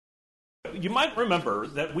You might remember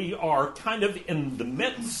that we are kind of in the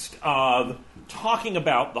midst of talking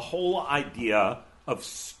about the whole idea of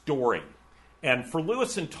story. And for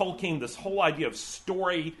Lewis and Tolkien, this whole idea of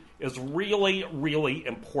story is really, really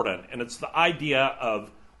important. And it's the idea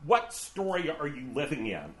of what story are you living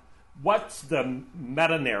in? What's the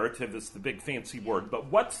meta-narrative is the big fancy word, but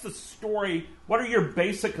what's the story? What are your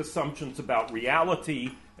basic assumptions about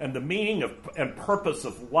reality and the meaning of and purpose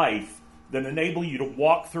of life that enable you to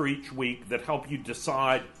walk through each week, that help you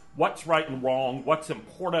decide what's right and wrong, what's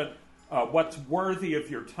important, what's worthy of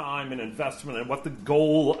your time and investment, and what the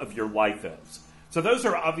goal of your life is? So those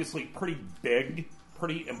are obviously pretty big,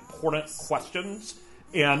 pretty important questions.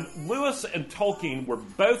 And Lewis and Tolkien were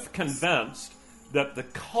both convinced that the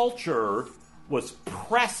culture was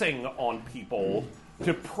pressing on people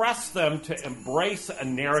to press them to embrace a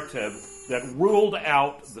narrative that ruled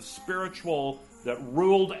out the spiritual, that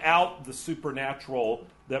ruled out the supernatural,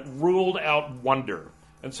 that ruled out wonder.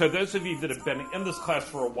 And so those of you that have been in this class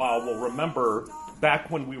for a while will remember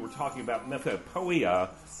back when we were talking about Mythopoeia,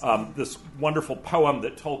 this wonderful poem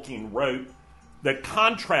that Tolkien wrote that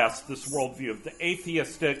contrasts this worldview of the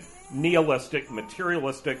atheistic, nihilistic,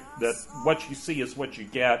 materialistic, that what you see is what you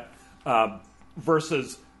get,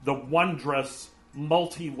 versus the wondrous,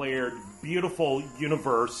 multi-layered, beautiful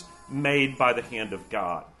universe made by the hand of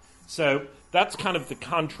God. So that's kind of the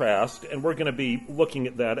contrast, and we're going to be looking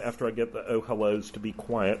at that after I get the oh hellos to be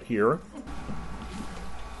quiet here.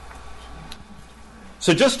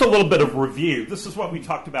 So just a little bit of review. This is what we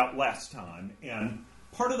talked about last time, and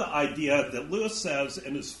part of the idea that Lewis says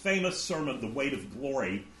in his famous sermon, The Weight of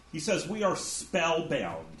Glory, he says we are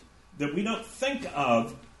spellbound, that we don't think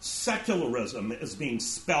of secularism as being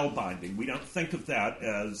spellbinding. We don't think of that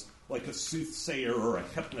as like a soothsayer or a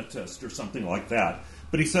hypnotist or something like that.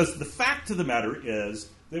 But he says the fact of the matter is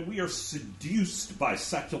that we are seduced by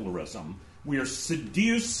secularism. We are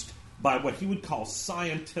seduced by what he would call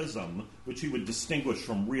scientism, which he would distinguish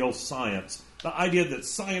from real science, the idea that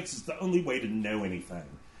science is the only way to know anything.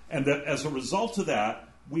 And that as a result of that,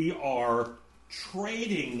 we are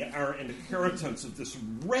trading our inheritance of this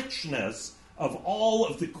richness of all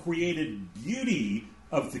of the created beauty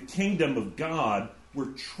of the kingdom of God.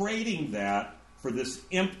 We're trading that for this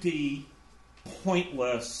empty,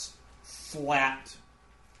 pointless, flat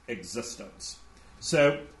existence.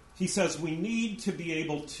 So he says we need to be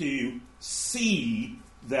able to see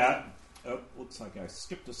that, looks like I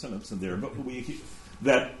skipped a sentence in there, but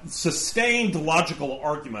that sustained logical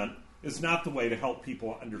argument is not the way to help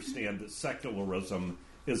people understand that secularism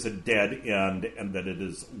is a dead end and that it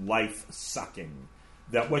is life-sucking.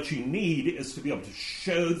 That what you need is to be able to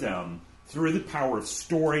show them through the power of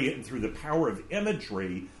story and through the power of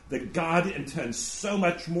imagery that God intends so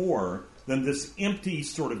much more than this empty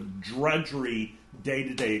sort of drudgery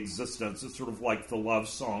day-to-day existence. It's sort of like the love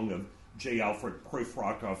song of J. Alfred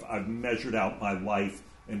Prufrock, I've measured out my life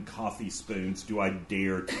in coffee spoons. Do I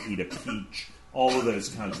dare to eat a peach? All of those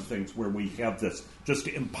kinds of things where we have this just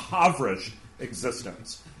impoverished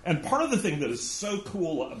existence. And part of the thing that is so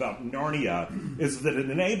cool about Narnia is that it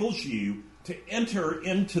enables you to enter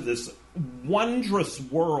into this wondrous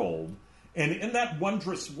world. And in that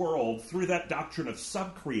wondrous world, through that doctrine of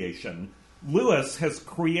subcreation, Lewis has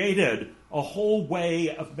created a whole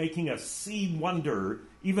way of making us see wonder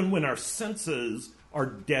even when our senses are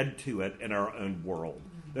dead to it in our own world.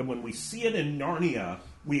 That when we see it in Narnia,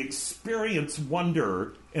 we experience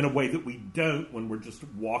wonder in a way that we don't when we're just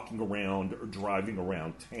walking around or driving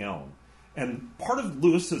around town. And part of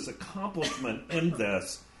Lewis's accomplishment in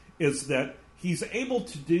this is that he's able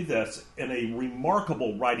to do this in a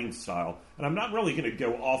remarkable writing style. And I'm not really going to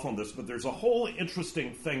go off on this, but there's a whole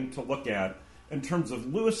interesting thing to look at in terms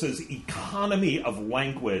of Lewis's economy of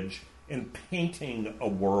language in painting a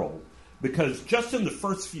world. Because just in the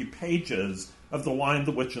first few pages of The Lion,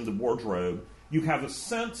 the Witch, and the Wardrobe, you have a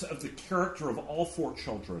sense of the character of all four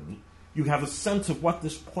children. You have a sense of what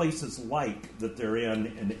this place is like that they're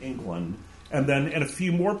in England. And then in a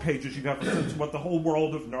few more pages, you have a sense of what the whole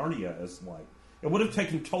world of Narnia is like. It would have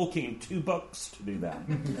taken Tolkien 2 books to do that.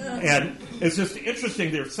 And it's just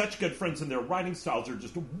interesting. They're such good friends, and their writing styles are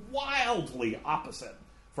just wildly opposite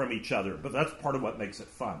from each other. But that's part of what makes it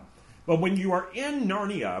fun. But when you are in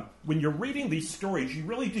Narnia, when you're reading these stories, you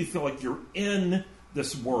really do feel like you're in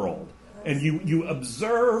this world. And you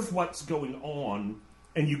observe what's going on,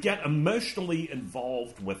 and you get emotionally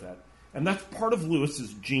involved with it. And that's part of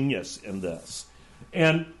Lewis's genius in this.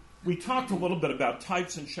 And we talked a little bit about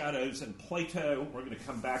types and shadows and Plato. We're going to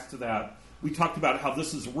come back to that. We talked about how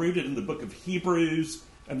this is rooted in the book of Hebrews,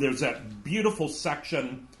 and there's that beautiful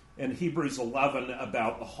section in Hebrews 11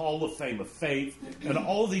 about the Hall of Fame of Faith and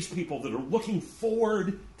all of these people that are looking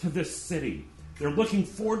forward to this city. They're looking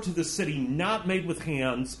forward to this city not made with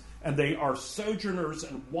hands, and they are sojourners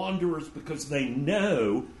and wanderers because they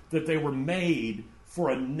know that they were made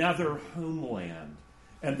for another homeland.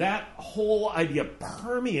 And that whole idea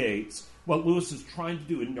permeates what Lewis is trying to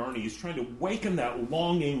do in Narnia. He's trying to waken that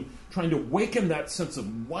longing, trying to waken that sense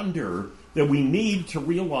of wonder that we need to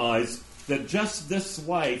realize that just this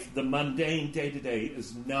life, the mundane day-to-day,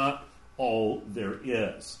 is not all there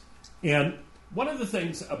is. And one of the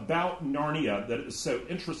things about Narnia that is so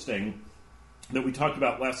interesting that we talked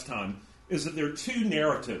about last time is that there are two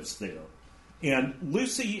narratives there. And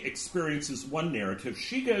Lucy experiences one narrative.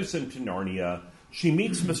 She goes into Narnia. She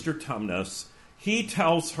meets Mr. Tumnus. He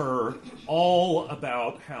tells her all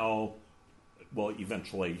about how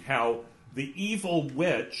the evil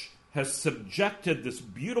witch has subjected this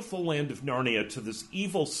beautiful land of Narnia to this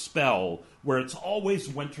evil spell where it's always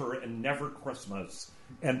winter and never Christmas,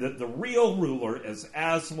 and that the real ruler is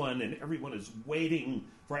Aslan, and everyone is waiting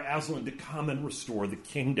for Aslan to come and restore the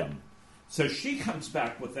kingdom. So she comes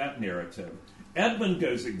back with that narrative. Edmund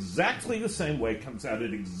goes exactly the same way, comes out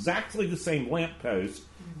at exactly the same lamppost.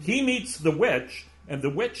 He meets the witch, and the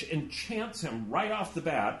witch enchants him right off the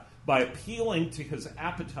bat by appealing to his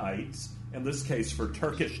appetites, in this case for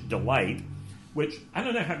Turkish delight, which I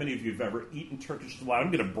don't know how many of you have ever eaten Turkish delight. I'm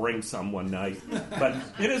going to bring some one night. But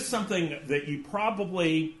it is something that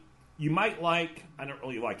you might like. I don't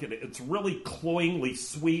really like it. It's really cloyingly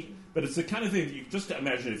sweet, but it's the kind of thing that you just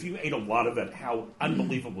imagine if you ate a lot of it, how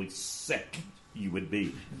unbelievably sick you would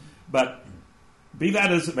be. But be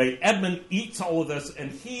that as it may, Edmund eats all of this,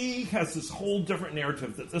 and he has this whole different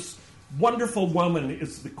narrative that this wonderful woman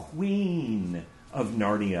is the queen of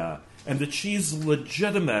Narnia, and that she's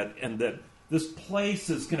legitimate, and that this place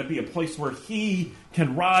is going to be a place where he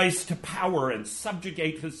can rise to power and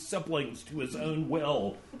subjugate his siblings to his own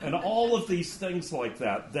will, and all of these things like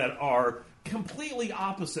that that are completely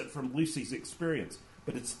opposite from Lucy's experience.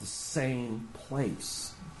 But it's the same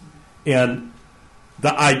place. And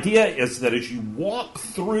the idea is that as you walk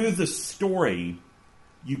through the story,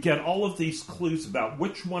 you get all of these clues about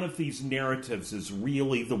which one of these narratives is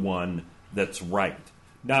really the one that's right.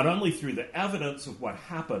 Not only through the evidence of what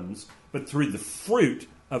happens, but through the fruit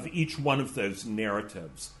of each one of those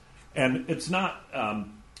narratives. And it's not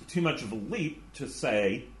too much of a leap to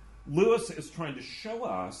say Lewis is trying to show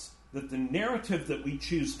us that the narrative that we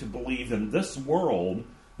choose to believe in this world,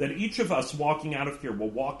 that each of us walking out of here will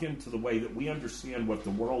walk into the way that we understand what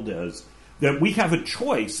the world is, that we have a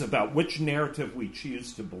choice about which narrative we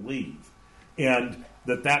choose to believe, and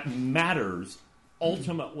that matters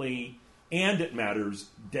ultimately, and it matters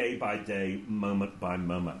day by day, moment by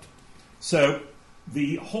moment. So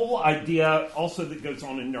the whole idea also that goes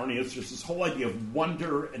on in Narnia is just this whole idea of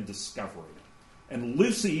wonder and discovery. And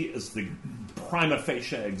Lucy is the prima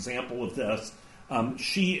facie example of this.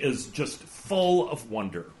 She is just full of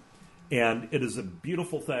wonder. And it is a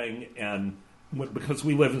beautiful thing, and because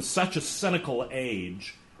we live in such a cynical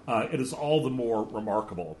age, it is all the more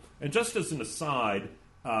remarkable. And just as an aside,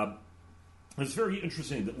 it's very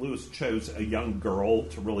interesting that Lewis chose a young girl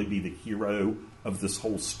to really be the hero of this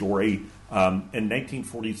whole story. In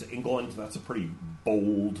 1940s England, that's a pretty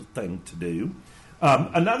bold thing to do.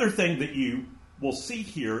 Another thing that you will see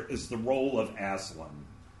here is the role of Aslan.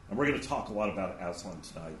 And we're going to talk a lot about Aslan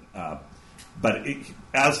tonight. But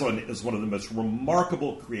Aslan is one of the most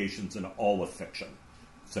remarkable creations in all of fiction.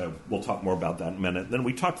 So we'll talk more about that in a minute. Then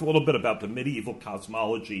we talked a little bit about the medieval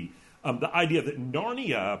cosmology, the idea that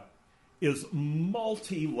Narnia is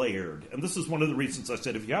multi-layered. And this is one of the reasons I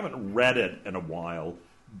said if you haven't read it in a while,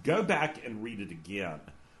 go back and read it again,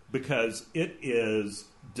 because it is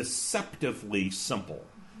deceptively simple.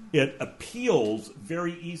 It appeals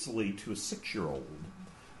very easily to a 6-year-old.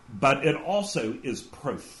 But it also is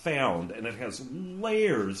profound, and it has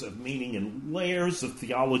layers of meaning and layers of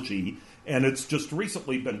theology, and it's just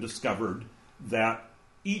recently been discovered that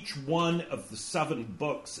each one of the 7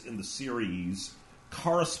 books in the series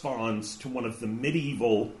corresponds to one of the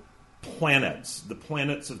medieval planets, the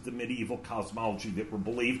planets of the medieval cosmology that were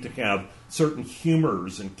believed to have certain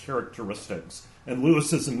humors and characteristics. And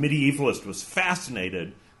Lewis, as a medievalist, was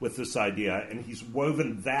fascinated with this idea, and he's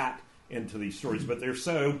woven that into these stories, but they're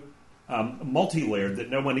so multi-layered that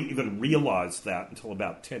no one even realized that until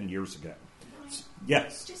about 10 years ago.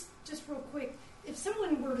 Yes? Just real quick, if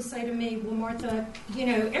someone were to say to me, well, Martha,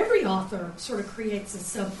 every author sort of creates a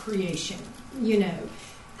sub-creation,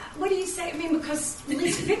 what do you say? I mean, because at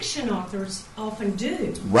least fiction authors often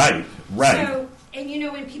do. Right. So And,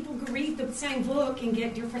 and people can read the same book and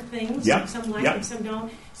get different things. Yep. Some like them, some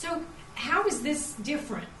don't. So how is this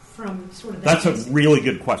different from sort of that? That's a really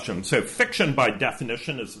good question. So fiction, by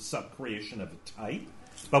definition, is a subcreation of a type.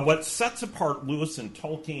 But what sets apart Lewis and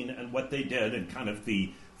Tolkien and what they did in kind of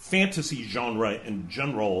the fantasy genre in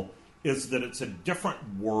general is that it's a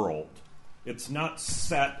different world. It's not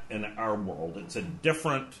set in our world. It's a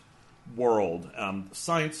different world.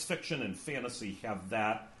 Science fiction and fantasy have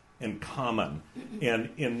that in common. And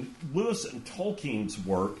in Lewis and Tolkien's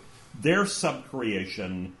work, their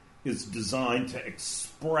subcreation is designed to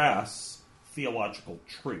express theological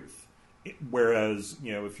truth. Whereas,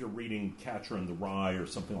 if you're reading Catcher in the Rye or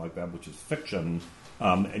something like that, which is fiction,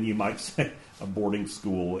 and you might say a boarding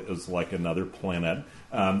school is like another planet,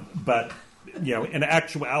 but in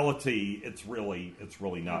actuality, it's really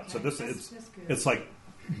not. Okay. So this that's it's like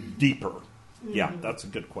deeper. Mm-hmm. Yeah, that's a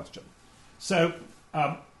good question. So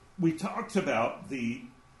we talked about the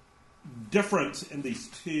difference in these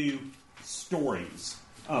two stories.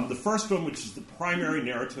 The first one, which is the primary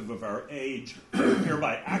narrative of our age, here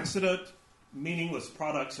by accident, meaningless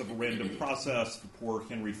products of a random process, the poor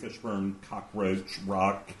Henry Fishburne cockroach,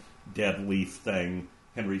 rock, dead leaf thing.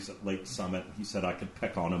 Henry's at Lake Summit. He said I could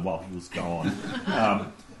pick on him while he was gone.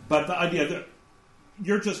 But the idea that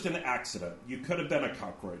you're just an accident. You could have been a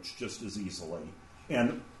cockroach just as easily.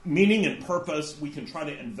 And meaning and purpose, we can try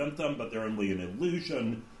to invent them, but they're only an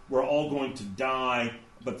illusion. We're all going to die,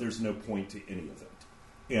 but there's no point to any of it.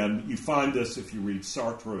 And you find this if you read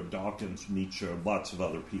Sartre, Dawkins, Nietzsche, lots of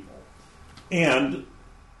other people. And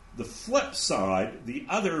the flip side, the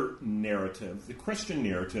other narrative, the Christian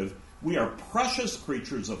narrative, we are precious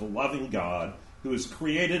creatures of a loving God who has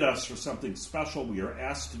created us for something special we are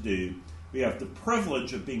asked to do. We have the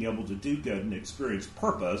privilege of being able to do good and experience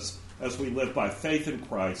purpose as we live by faith in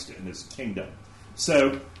Christ and his kingdom.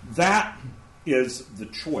 So that is the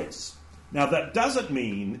choice. Now, that doesn't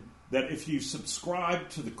mean that if you subscribe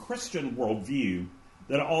to the Christian worldview,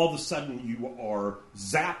 that all of a sudden you are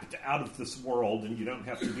zapped out of this world and you don't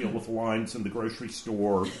have to deal with lines in the grocery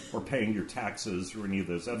store or paying your taxes or any of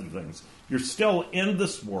those other things. You're still in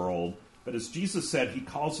this world, but as Jesus said, he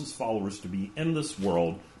calls his followers to be in this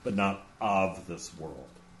world, but not of this world.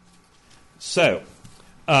 So,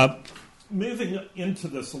 moving into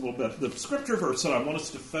this a little bit, the scripture verse that I want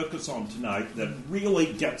us to focus on tonight that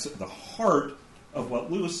really gets at the heart of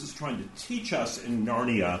what Lewis is trying to teach us in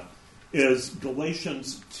Narnia is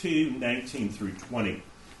Galatians 2:19 through 20,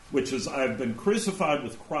 which is, I have been crucified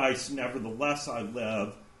with Christ, nevertheless I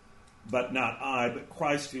live, but not I, but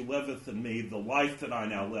Christ who liveth in me. The life that I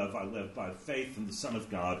now live, I live by faith in the Son of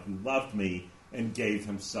God who loved me and gave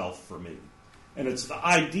himself for me. And it's the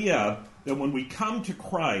idea that when we come to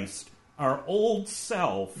Christ, our old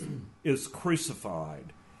self is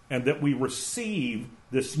crucified, and that we receive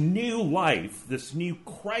this new life, this new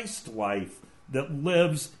Christ life that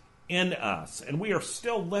lives in us. And we are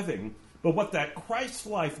still living, but what that Christ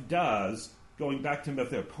life does, going back to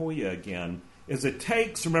mythopoeia again, is it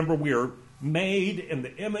takes, remember, we are made in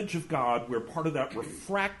the image of God. We're part of that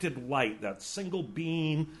refracted light, that single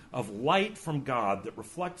beam of light from God that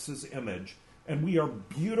reflects his image. And we are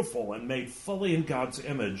beautiful and made fully in God's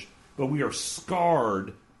image, but we are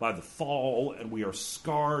scarred by the fall and we are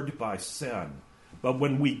scarred by sin. But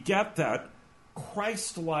when we get that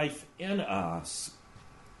Christ life in us,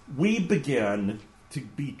 we begin to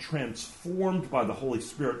be transformed by the Holy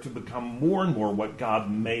Spirit to become more and more what God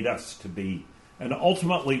made us to be. And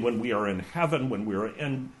ultimately, when we are in heaven, when we are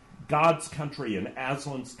in God's country, in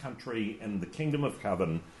Aslan's country, in the kingdom of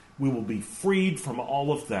heaven, we will be freed from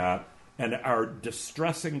all of that, and our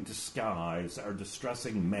distressing disguise, our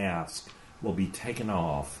distressing mask will be taken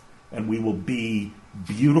off, and we will be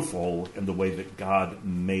beautiful in the way that God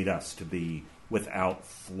made us to be, without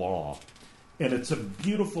flaw. And it's a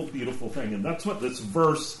beautiful, beautiful thing. And that's what this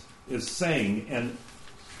verse is saying. And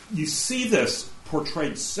you see this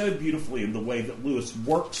portrayed so beautifully in the way that Lewis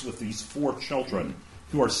works with these four children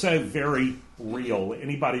who are so very real.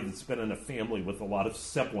 Anybody that's been in a family with a lot of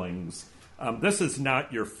siblings, this is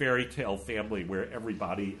not your fairy tale family where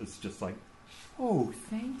everybody is just like, oh,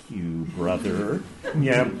 thank you, brother.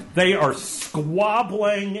 Yeah, they are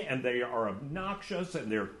squabbling, and they are obnoxious,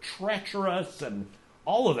 and they're treacherous, and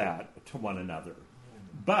all of that to one another.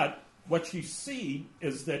 But what you see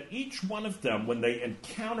is that each one of them, when they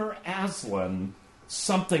encounter Aslan,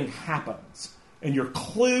 something happens. And you're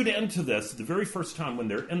clued into this the very first time when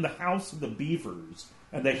they're in the house of the beavers,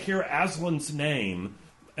 and they hear Aslan's name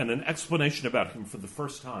and an explanation about him for the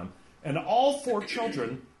first time. And all four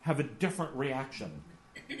children have a different reaction.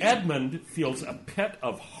 Edmund feels a pit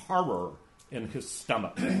of horror in his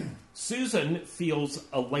stomach. Susan feels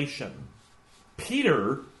elation.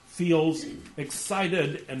 Peter feels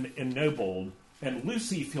excited and ennobled. And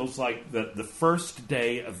Lucy feels like the first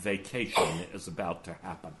day of vacation is about to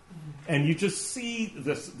happen. And you just see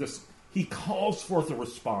this. He calls forth a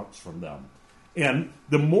response from them. And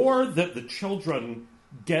the more that the children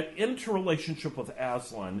get into relationship with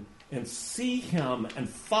Aslan and see him and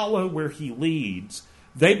follow where he leads,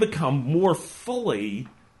 they become more fully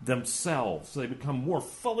themselves. They become more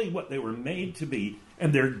fully what they were made to be,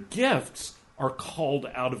 and their gifts are called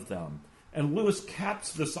out of them. And Lewis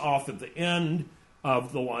caps this off at the end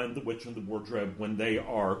of The Lion, the Witch, and the Wardrobe when they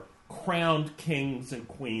are crowned kings and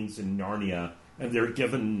queens in Narnia, and they're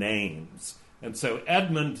given names. And so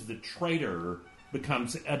Edmund the traitor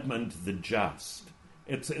becomes Edmund the just.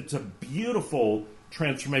 It's a beautiful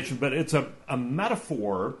transformation, but it's a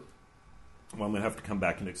metaphor. Well, I'm going to have to come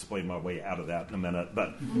back and explain my way out of that in a minute.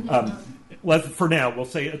 But for now, we'll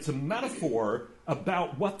say it's a metaphor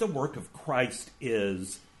about what the work of Christ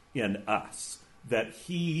is in us. That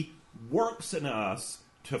he works in us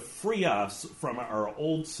to free us from our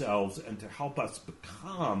old selves and to help us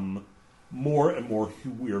become more and more who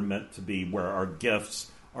we are meant to be, where our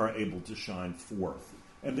gifts are able to shine forth.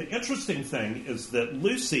 And the interesting thing is that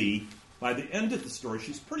Lucy, by the end of the story,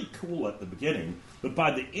 she's pretty cool at the beginning, but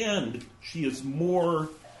by the end, she is more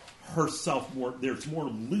herself. There's more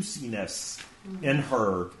Luciness in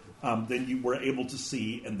her than you were able to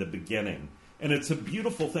see in the beginning. And it's a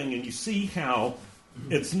beautiful thing, and you see how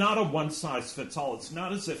it's not a one-size-fits-all. It's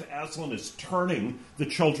not as if Aslan is turning the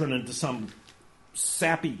children into some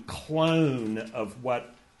sappy clone of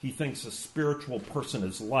what he thinks a spiritual person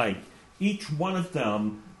is like. Each one of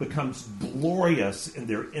them becomes glorious in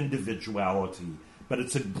their individuality, but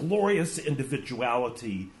it's a glorious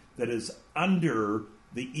individuality that is under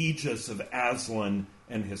the aegis of Aslan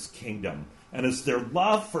and his kingdom. And as their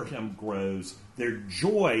love for him grows, their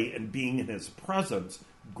joy in being in his presence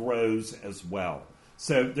grows as well.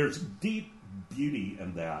 So there's deep beauty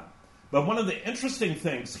in that. But one of the interesting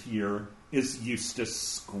things here is Eustace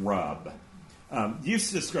Scrubb.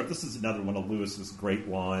 Eustace Scrubb, this is another one of Lewis's great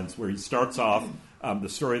lines, where he starts off the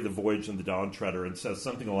story of the voyage and the Dawn Treader and says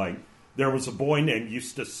something like, there was a boy named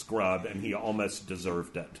Eustace Scrubb, and he almost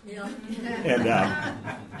deserved it. Yeah.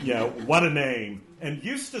 And, what a name. And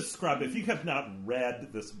Eustace Scrubb, if you have not read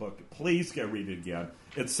this book, please go read it again.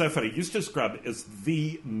 It's so funny. Eustace Scrubb is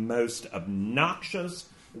the most obnoxious,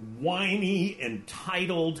 whiny,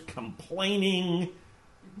 entitled, complaining,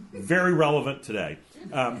 very relevant today,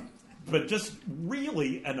 but just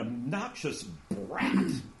really an obnoxious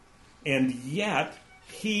brat. And yet,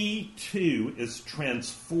 he, too, is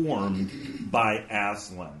transformed by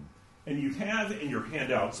Aslan. And you have in your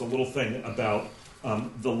handouts a little thing about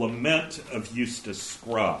the lament of Eustace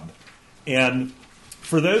Scrubb. And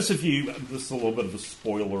for those of you, this is a little bit of a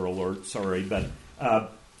spoiler alert, sorry, but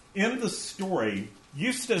in the story,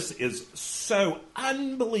 Eustace is so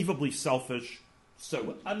unbelievably selfish,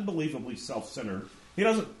 so unbelievably self-centered. He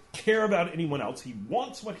doesn't care about anyone else. He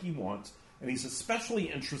wants what he wants, and he's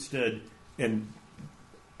especially interested in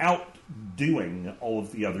outdoing all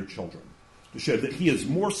of the other children to show that he is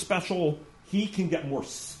more special. He can get more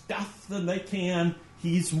stuff than they can.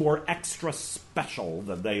 He's more extra special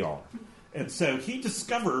than they are. And so he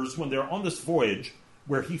discovers when they're on this voyage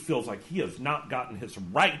where he feels like he has not gotten his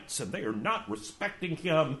rights and they are not respecting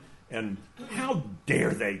him, and how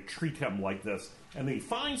dare they treat him like this. And then he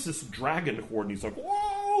finds this dragon hoard and he's like,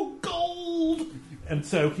 whoa, gold! And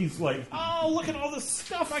so he's like, oh, look at all this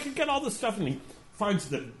stuff. I can get all this stuff. And he finds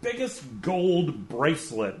the biggest gold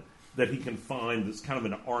bracelet that he can find that's kind of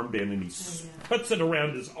an armband, and he puts it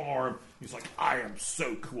around his arm. He's like, I am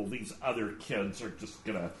so cool. These other kids are just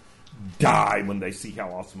going to die when they see how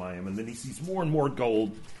awesome I am. And then he sees more and more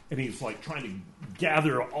gold, and he's like trying to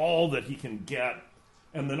gather all that he can get.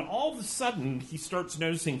 And then all of a sudden, he starts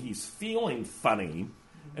noticing he's feeling funny,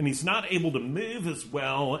 and he's not able to move as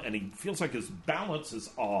well, and he feels like his balance is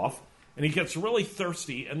off, and he gets really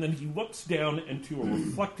thirsty, and then he looks down into a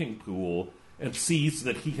reflecting pool and sees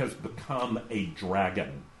that he has become a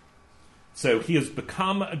dragon. So he has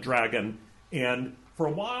become a dragon, and for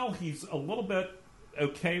a while he's a little bit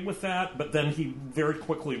okay with that, but then he very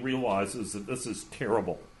quickly realizes that this is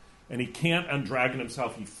terrible. And he can't undragon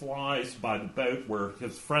himself. He flies by the boat where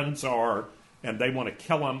his friends are, and they want to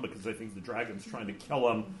kill him because they think the dragon's trying to kill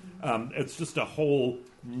him. It's just a whole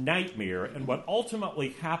nightmare. And what ultimately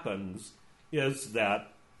happens is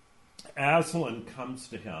that Aslan comes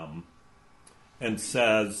to him and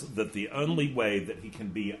says that the only way that he can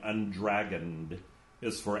be undragoned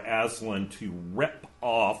is for Aslan to rip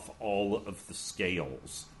off all of the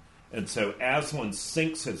scales. And so Aslan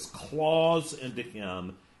sinks his claws into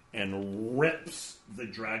him and rips the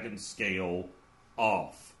dragon scale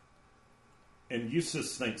off. And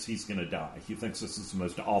Eustace thinks he's going to die. He thinks this is the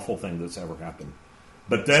most awful thing that's ever happened.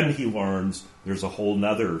 But then he learns there's a whole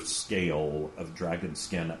nother scale of dragon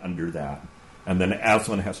skin under that. And then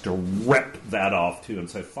Aslan has to rip that off too. And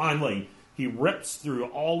so finally, he rips through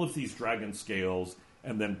all of these dragon scales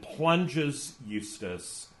and then plunges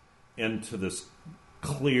Eustace into this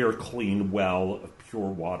clear, clean well of pure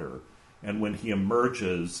water. And when he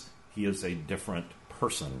emerges, he is a different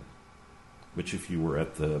person. Which, if you were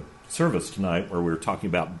at the service tonight where we were talking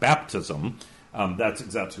about baptism, that's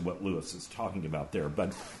exactly what Lewis is talking about there.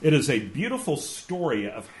 But it is a beautiful story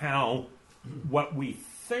of how what we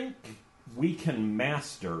think we can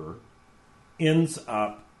master ends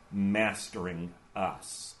up mastering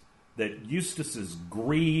us. That Eustace's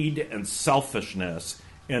greed and selfishness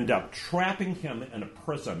end up trapping him in a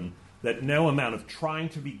prison that no amount of trying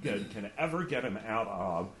to be good can ever get him out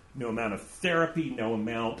of, no amount of therapy, no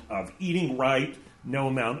amount of eating right, no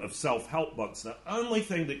amount of self-help books. The only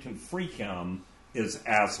thing that can free him is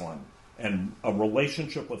Aslan, and a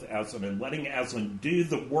relationship with Aslan, and letting Aslan do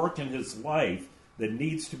the work in his life that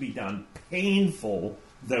needs to be done, painful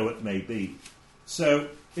though it may be. So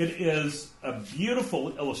it is a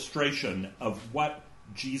beautiful illustration of what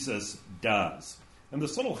Jesus does. And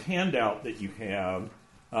this little handout that you have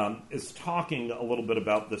is talking a little bit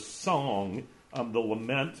about the song, The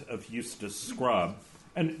Lament of Eustace Scrubb.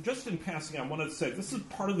 And just in passing, I wanted to say this is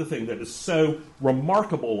part of the thing that is so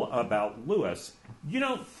remarkable about Lewis. You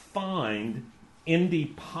don't find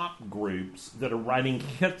indie pop groups that are writing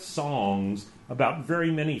hit songs about very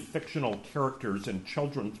many fictional characters in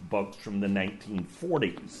children's books from the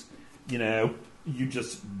 1940s. You know, you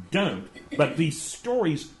just don't. But these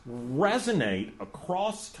stories resonate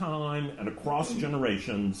across time and across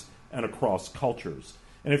generations and across cultures.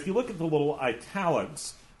 And if you look at the little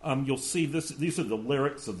italics, you'll see this. These are the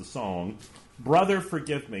lyrics of the song. Brother,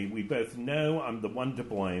 forgive me. We both know I'm the one to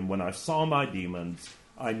blame. When I saw my demons,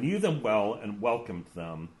 I knew them well and welcomed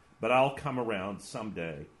them, but I'll come around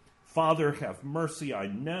someday. Father, have mercy. I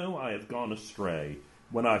know I have gone astray.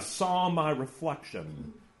 When I saw my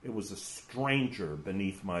reflection, it was a stranger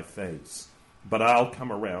beneath my face, but I'll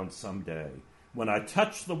come around someday. When I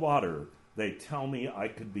touch the water, they tell me I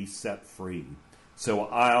could be set free, so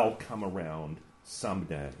I'll come around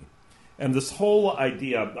someday. And this whole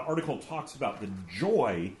idea, the article talks about the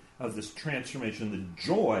joy of this transformation, the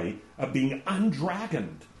joy of being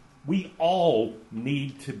undragoned. We all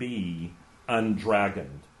need to be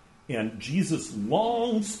undragoned. And Jesus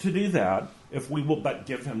longs to do that if we will but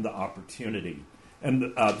give him the opportunity.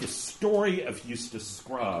 And the story of Eustace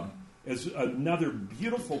Scrubb is another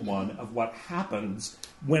beautiful one of what happens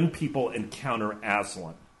when people encounter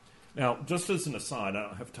Aslan. Now, just as an aside, I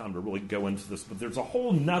don't have time to really go into this, but there's a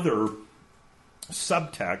whole nother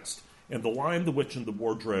subtext in The Lion, the Witch, and the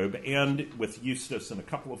Wardrobe, and with Eustace and a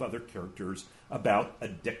couple of other characters about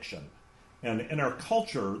addiction. And in our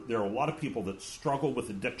culture, there are a lot of people that struggle with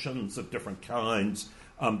addictions of different kinds.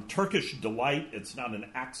 Turkish delight, it's not an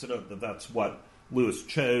accident that that's what Lewis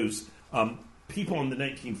chose. People in the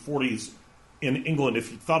 1940s in England,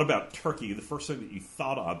 if you thought about Turkey, the first thing that you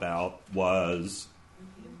thought about was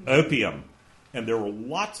opium. And there were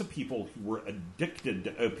lots of people who were addicted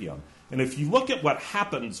to opium. And if you look at what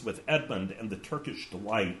happens with Edmund and the Turkish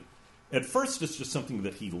delight, at first it's just something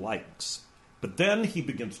that he likes. But then he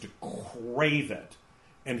begins to crave it.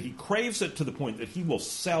 And he craves it to the point that he will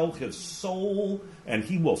sell his soul, and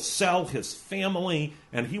he will sell his family,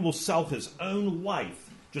 and he will sell his own life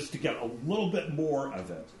just to get a little bit more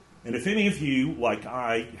of it. And if any of you, like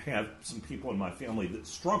I, have some people in my family that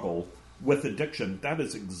struggle with addiction, that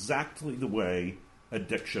is exactly the way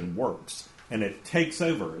addiction works. And it takes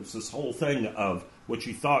over. It's this whole thing of what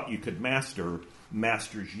you thought you could master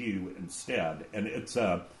masters you instead. And it's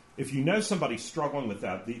if you know somebody struggling with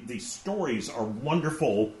that, these stories are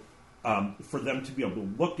wonderful for them to be able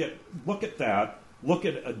to look at that, look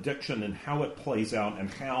at addiction and how it plays out,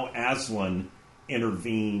 and how Aslan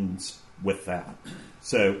intervenes with that.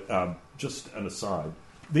 So just an aside.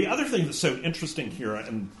 The other thing that's so interesting here,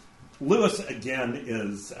 and Lewis, again,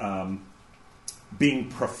 is being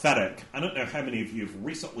prophetic. I don't know how many of you have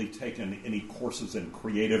recently taken any courses in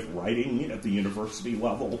creative writing at the university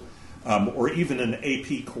level, or even an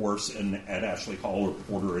AP course at Ashley Hall or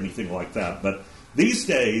Porter or anything like that. But these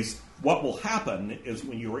days, what will happen is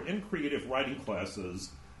when you are in creative writing classes,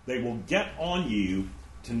 they will get on you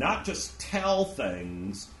to not just tell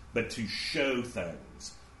things, but to show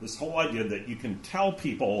things. This whole idea that you can tell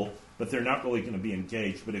people, but they're not really going to be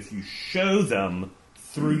engaged. But if you show them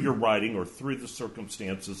through your writing or through the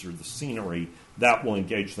circumstances or the scenery, that will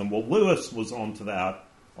engage them. Well, Lewis was onto that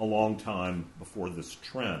a long time before this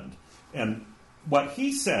trend. And what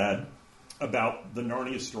he said about the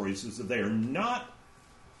Narnia stories is that they are not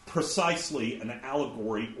precisely an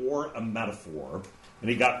allegory or a metaphor. And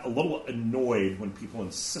he got a little annoyed when people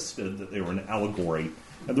insisted that they were an allegory.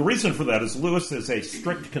 And the reason for that is Lewis is a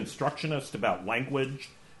strict constructionist about language,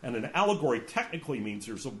 and an allegory technically means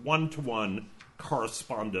there's a one-to-one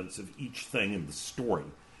correspondence of each thing in the story.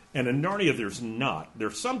 And in Narnia, there's not. There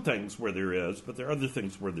are some things where there is, but there are other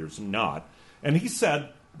things where there's not. And he said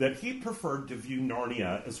that he preferred to view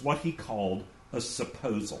Narnia as what he called a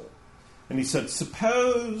supposal. And he said,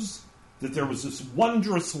 suppose that there was this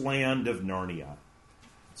wondrous land of Narnia.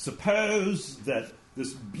 Suppose that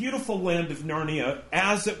this beautiful land of Narnia,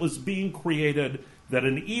 as it was being created, that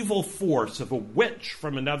an evil force of a witch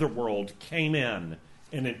from another world came in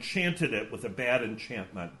and enchanted it with a bad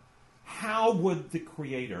enchantment. How would the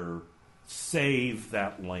creator save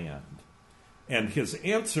that land? And his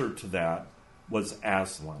answer to that was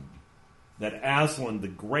Aslan. That Aslan, the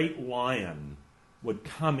great lion, would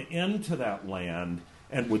come into that land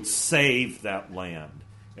and would save that land.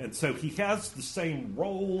 And so he has the same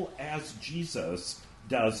role as Jesus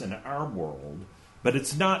does in our world, but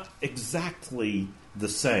it's not exactly the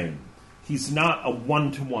same. He's not a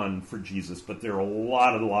one-to-one for Jesus, but there are a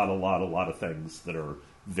lot of things that are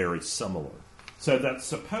very similar. So that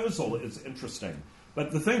supposal is interesting.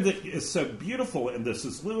 But the thing that is so beautiful in this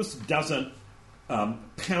is Lewis doesn't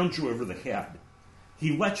pound you over the head.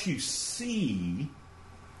 He lets you see,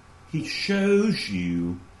 he shows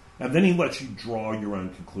you, and then he lets you draw your own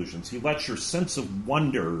conclusions. He lets your sense of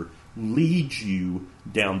wonder lead you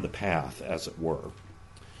down the path, as it were.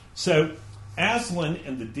 So, Aslan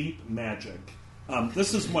and the Deep Magic.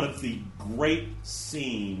 This is one of the great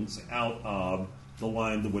scenes out of The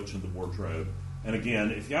Lion, the Witch, and the Wardrobe. And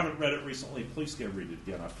again, if you haven't read it recently, please go read it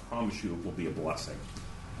again. I promise you it will be a blessing.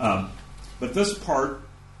 But this part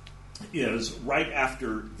is right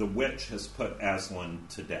after the witch has put Aslan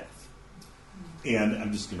to death. And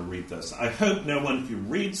I'm just going to read this. I hope no one who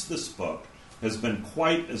reads this book has been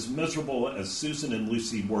quite as miserable as Susan and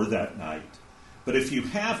Lucy were that night. But if you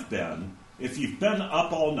have been, if you've been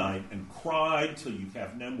up all night and cried till you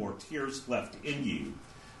have no more tears left in you,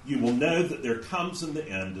 you will know that there comes in the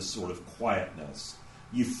end a sort of quietness.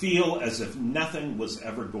 You feel as if nothing was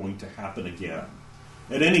ever going to happen again.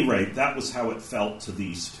 At any rate, that was how it felt to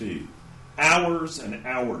these two. Hours and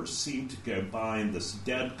hours seemed to go by in this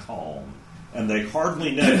dead calm, and they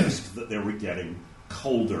hardly noticed that they were getting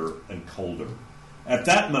colder and colder. At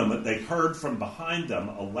that moment, they heard from behind them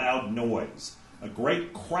a loud noise, a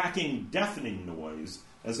great cracking, deafening noise,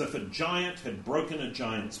 as if a giant had broken a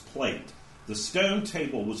giant's plate. The stone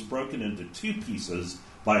table was broken into two pieces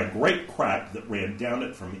by a great crack that ran down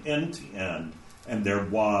it from end to end, and there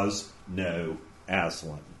was no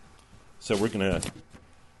Aslan. So we're going to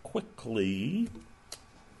quickly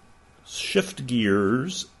shift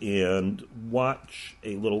gears and watch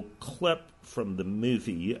a little clip from the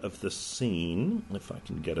movie of the scene, if I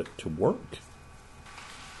can get it to work.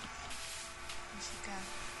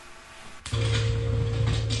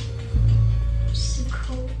 So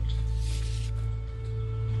cold.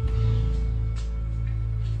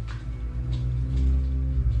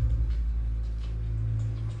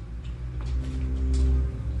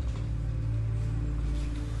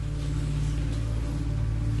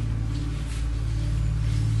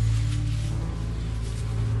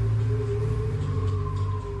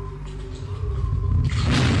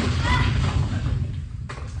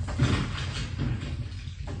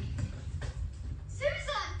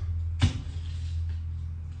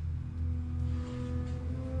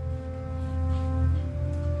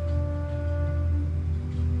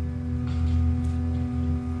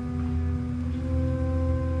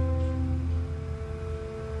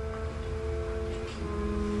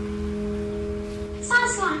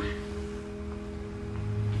 Aslan!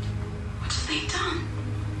 What have they done?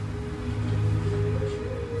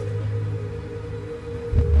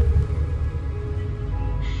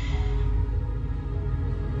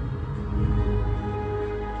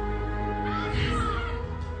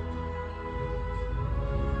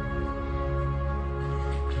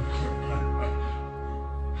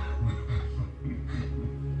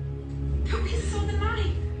 But we saw the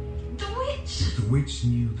light. The witch! The witch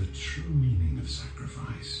knew the true meaning of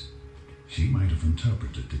sacrifice. She might have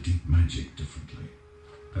interpreted the deep magic differently.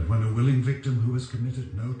 That when a willing victim who has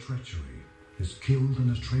committed no treachery is killed in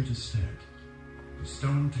a traitor's stead, the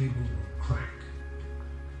stone table will crack,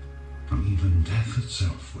 and even death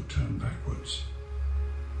itself would turn backwards.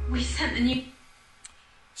 We sent the new...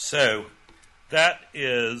 So that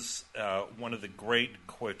is one of the great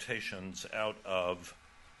quotations out of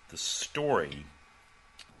the story.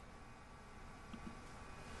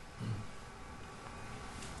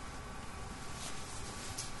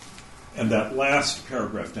 And that last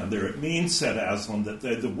paragraph down there, it means, said Aslan, that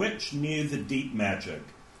the witch knew the deep magic.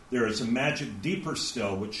 There is a magic deeper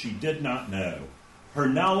still which she did not know. Her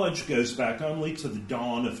knowledge goes back only to the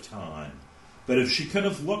dawn of time. But if she could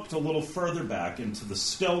have looked a little further back into the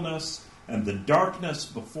stillness and the darkness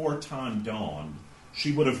before time dawned,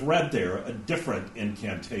 she would have read there a different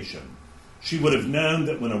incantation. She would have known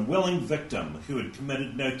that when a willing victim who had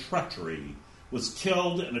committed no treachery was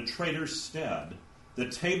killed in a traitor's stead, the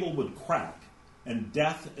table would crack and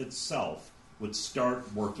death itself would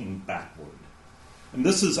start working backward. And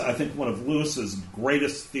this is, I think, one of Lewis's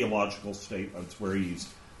greatest theological statements, where he's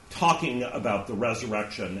talking about the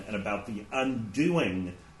resurrection and about the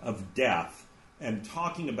undoing of death, and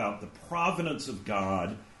talking about the providence of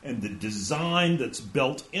God and the design that's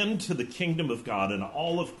built into the kingdom of God and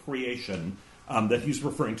all of creation, that he's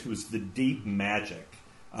referring to as the deep magic,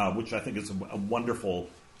 which I think is a wonderful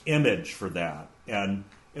image for that. And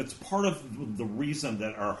it's part of the reason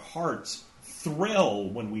that our hearts thrill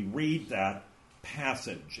when we read that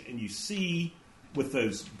passage. And you see with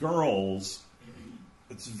those girls,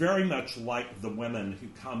 it's very much like the women who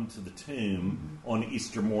come to the tomb on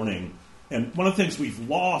Easter morning. And one of the things we've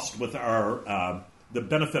lost with our the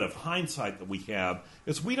benefit of hindsight that we have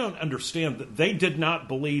is we don't understand that they did not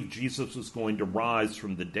believe Jesus was going to rise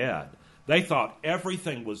from the dead. They thought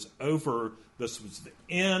everything was over. This was the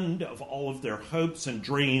end of all of their hopes and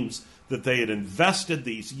dreams, that they had invested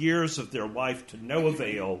these years of their life to no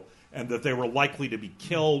avail, and that they were likely to be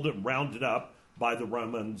killed and rounded up by the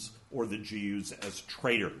Romans or the Jews as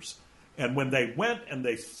traitors. And when they went and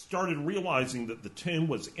they started realizing that the tomb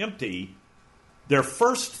was empty, their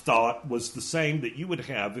first thought was the same that you would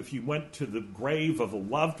have if you went to the grave of a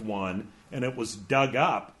loved one and it was dug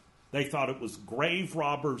up. They thought it was grave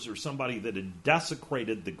robbers or somebody that had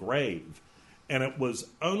desecrated the grave. And it was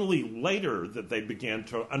only later that they began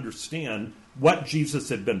to understand what Jesus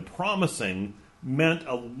had been promising meant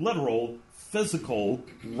a literal, physical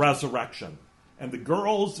resurrection. And the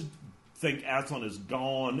girls think Aslan is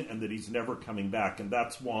gone and that he's never coming back. And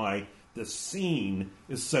that's why this scene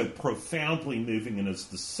is so profoundly moving and is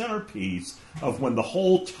the centerpiece of when the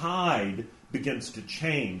whole tide begins to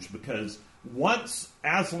change. Because once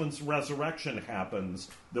Aslan's resurrection happens,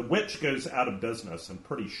 the witch goes out of business in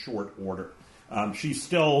pretty short order. She's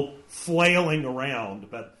still flailing around,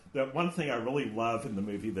 but the one thing I really love in the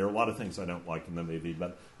movie, there are a lot of things I don't like in the movie,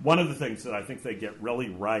 but one of the things that I think they get really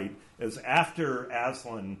right is after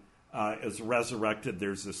Aslan is resurrected,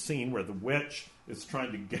 there's a scene where the witch is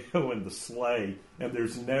trying to go in the sleigh, and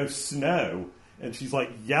there's no snow, and she's like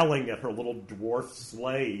yelling at her little dwarf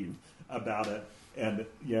slave about it. And,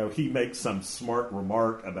 he makes some smart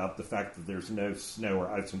remark about the fact that there's no snow or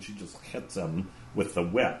ice, and she just hits him with the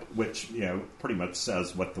whip, which, pretty much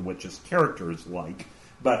says what the witch's character is like.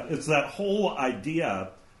 But it's that whole idea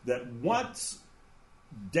that once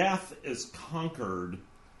death is conquered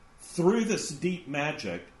through this deep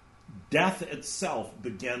magic, death itself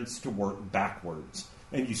begins to work backwards.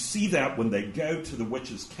 And you see that when they go to the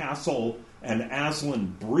witch's castle and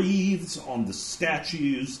Aslan breathes on the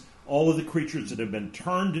statues, all of the creatures that have been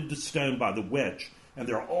turned into stone by the witch, and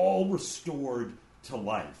they're all restored to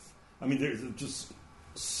life. I mean, there's just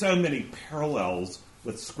so many parallels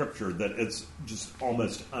with Scripture that it's just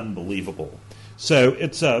almost unbelievable. So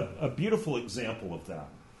it's a beautiful example of that.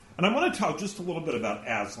 And I want to talk just a little bit about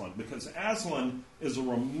Aslan, because Aslan is a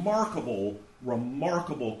remarkable,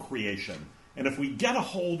 remarkable creation. And if we get a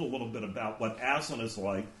hold a little bit about what Aslan is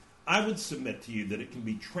like, I would submit to you that it can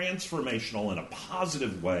be transformational in a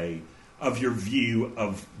positive way of your view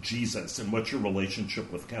of Jesus and what your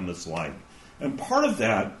relationship with him is like. And part of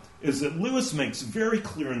that is that Lewis makes very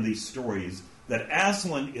clear in these stories that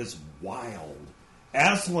Aslan is wild.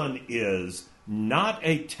 Aslan is not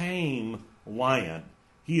a tame lion.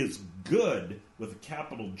 He is good with a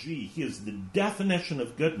capital G. He is the definition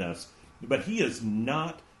of goodness, but he is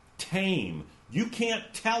not tame. You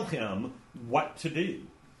can't tell him what to do.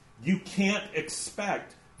 You can't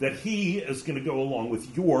expect that he is going to go along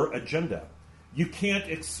with your agenda. You can't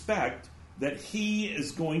expect that he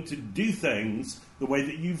is going to do things the way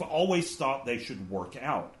that you've always thought they should work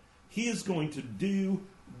out. He is going to do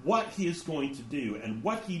what he is going to do, and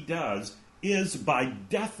what he does is, by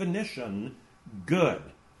definition, good.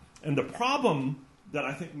 And the problem that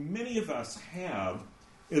I think many of us have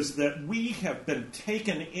is that we have been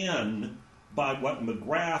taken in by what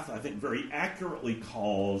McGrath, I think, very accurately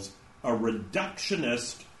calls a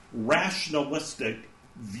reductionist rationalistic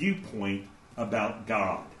viewpoint about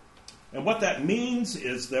God. And what that means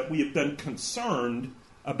is that we have been concerned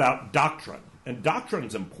about doctrine. And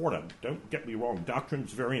doctrine's important. Don't get me wrong.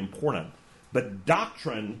 Doctrine's very important. But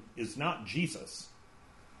doctrine is not Jesus.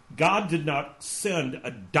 God did not send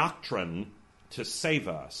a doctrine to save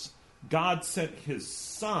us. God sent his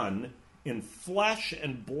Son in flesh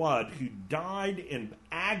and blood, who died in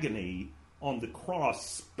agony on the cross,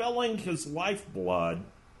 spilling his lifeblood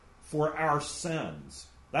for our sins.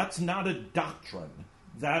 That's not a doctrine.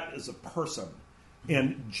 That is a person.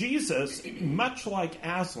 And Jesus, much like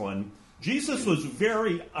Aslan, Jesus was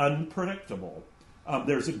very unpredictable.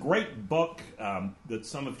 There's a great book that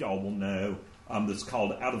some of y'all will know that's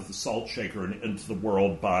called Out of the Salt Shaker and Into the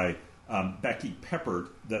World by Becky Peppert.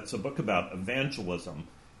 That's a book about evangelism.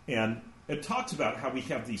 And it talks about how we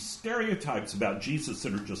have these stereotypes about Jesus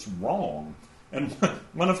that are just wrong. And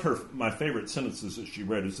one of my favorite sentences that she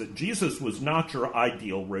wrote is that Jesus was not your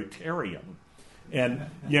ideal Rotarian. And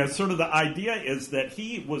sort of the idea is that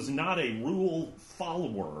he was not a rule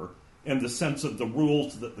follower in the sense of the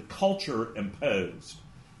rules that the culture imposed.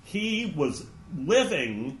 He was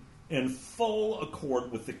living in full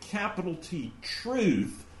accord with the capital T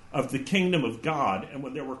truth of the kingdom of God. And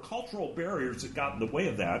when there were cultural barriers that got in the way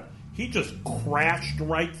of that, he just crashed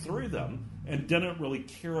right through them and didn't really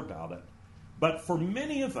care about it. But for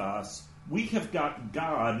many of us, we have got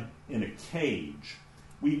God in a cage.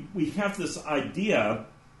 We have this idea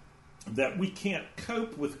that we can't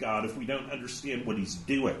cope with God if we don't understand what he's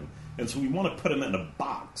doing. And so we want to put him in a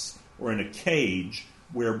box or in a cage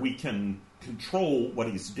where we can control what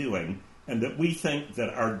he's doing, and that we think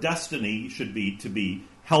that our destiny should be to be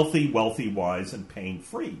healthy, wealthy, wise, and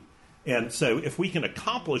pain-free. And so if we can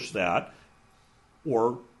accomplish that,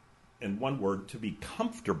 or, in one word, to be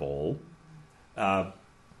comfortable, then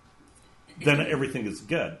everything is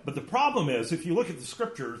good. But the problem is, if you look at the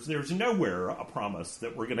scriptures, there's nowhere a promise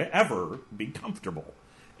that we're going to ever be comfortable.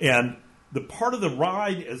 And the part of the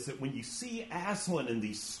ride is that when you see Aslan in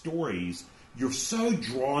these stories, you're so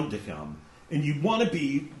drawn to him. And you want to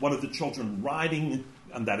be one of the children riding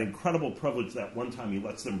on that incredible privilege that one time he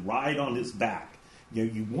lets them ride on his back.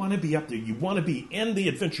 You want to be up there. You want to be in the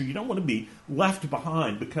adventure. You don't want to be left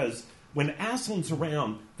behind, because when Aslan's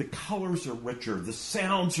around, the colors are richer, the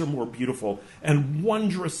sounds are more beautiful, and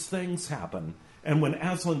wondrous things happen. And when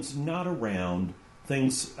Aslan's not around,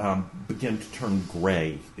 things begin to turn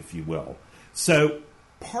gray, if you will. So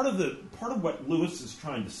part of what Lewis is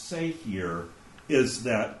trying to say here is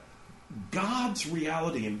that God's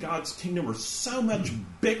reality and God's kingdom are so much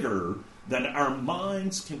bigger than our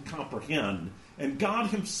minds can comprehend, and God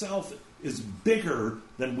himself is bigger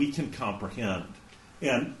than we can comprehend.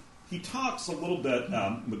 And he talks a little bit,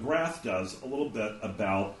 McGrath does, a little bit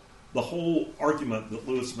about the whole argument that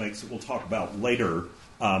Lewis makes that we'll talk about later,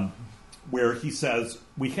 where he says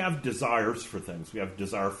we have desires for things. We have a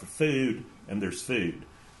desire for food, and there's food.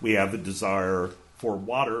 We have a desire for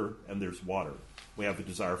water, and there's water. We have a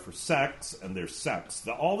desire for sex, and there's sex.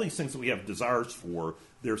 All these things that we have desires for,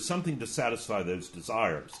 there's something to satisfy those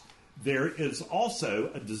desires. There is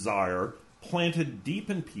also a desire planted deep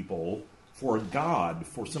in people for God,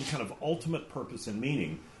 for some kind of ultimate purpose and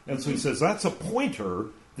meaning. And so he says that's a pointer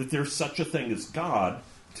that there's such a thing as God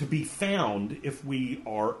to be found if we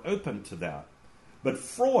are open to that. But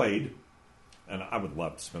Freud, and I would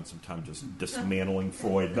love to spend some time just dismantling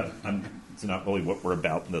Freud, but it's not really what we're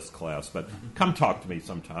about in this class, but come talk to me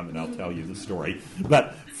sometime and I'll tell you the story.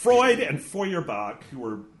 But Freud and Feuerbach, who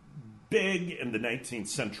were big in the 19th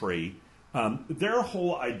century, their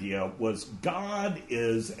whole idea was God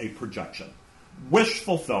is a projection. Wish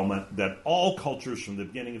fulfillment that all cultures from the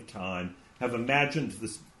beginning of time have imagined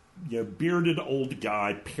this bearded old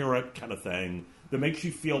guy, parrot kind of thing that makes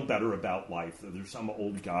you feel better about life. That there's some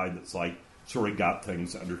old guy that's like sort of got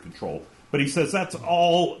things under control. But he says that's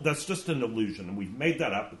just an illusion, and we've made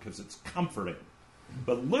that up because it's comforting.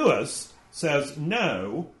 But Lewis says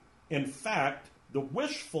no, in fact, the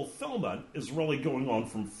wish fulfillment is really going on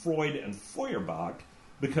from Freud and Feuerbach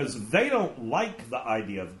because they don't like the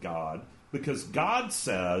idea of God, because God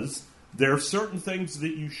says there are certain things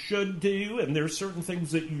that you should do and there are certain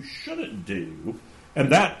things that you shouldn't do.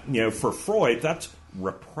 And that, for Freud, that's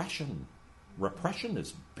repression. Repression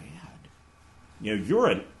is bad. You're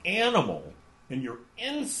an animal and your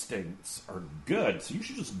instincts are good, so you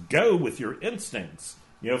should just go with your instincts.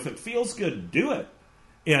 If it feels good, do it.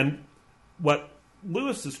 And what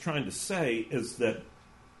Lewis is trying to say is that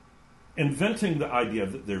inventing the idea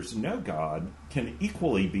that there's no God can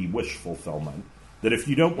equally be wish fulfillment. That if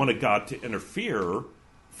you don't want a God to interfere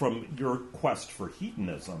from your quest for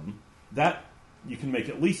hedonism, that you can make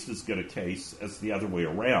at least as good a case as the other way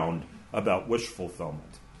around about wish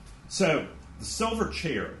fulfillment. So, the Silver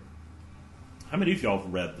Chair. How many of y'all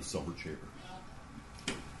have read The Silver Chair?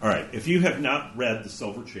 All right, if you have not read The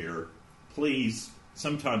Silver Chair, please,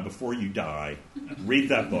 sometime before you die, read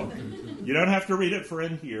that book. You don't have to read it for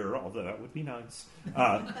in here, although that would be nice.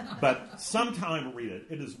 But sometime read it.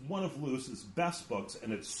 It is one of Lewis's best books,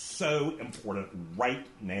 and it's so important right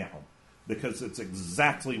now because it's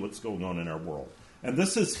exactly what's going on in our world. And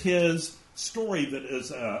this is his story that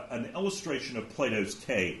is an illustration of Plato's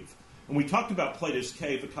Cave. And we talked about Plato's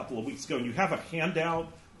Cave a couple of weeks ago, and you have a handout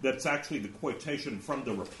that's actually the quotation from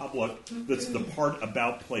the Republic that's the part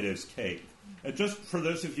about Plato's Cave. And just for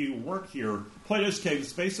those of you who work here, Plato's Cave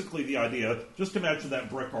is basically the idea, just imagine that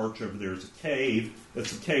brick arch over there is a cave.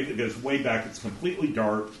 It's a cave that goes way back. It's completely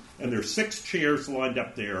dark. And there's 6 chairs lined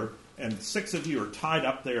up there. And 6 of you are tied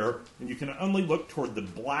up there. And you can only look toward the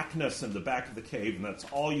blackness in the back of the cave. And that's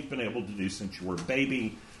all you've been able to do since you were a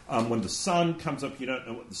baby. When the sun comes up, you don't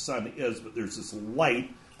know what the sun is, but there's this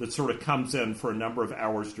light that sort of comes in for a number of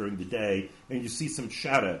hours during the day. And you see some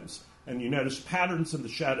shadows. And you notice patterns in the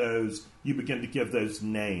shadows, you begin to give those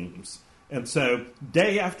names. And so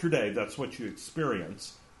day after day, that's what you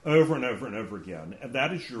experience over and over and over again. And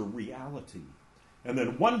that is your reality. And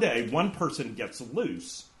then one day, one person gets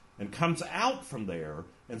loose and comes out from there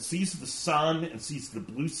and sees the sun and sees the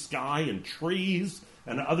blue sky and trees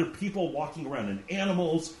and other people walking around and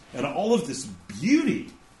animals and all of this beauty.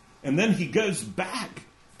 And then he goes back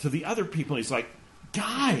to the other people and he's like,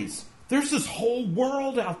 guys, there's this whole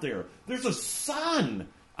world out there. There's a sun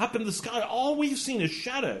up in the sky. All we've seen is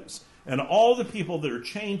shadows. And all the people that are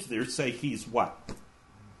chained there say he's what?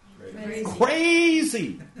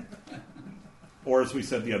 Crazy. Or as we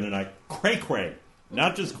said the other night, cray-cray.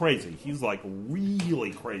 Not just crazy. He's like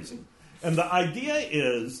really crazy. And the idea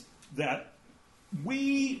is that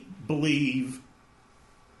we believe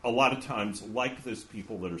a lot of times, like those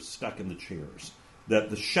people that are stuck in the chairs, that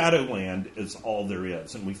the Shadowland is all there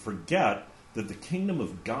is. And we forget that the kingdom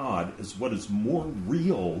of God is what is more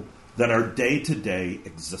real than our day-to-day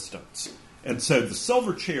existence. And so the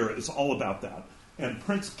Silver Chair is all about that. And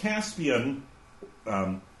Prince Caspian,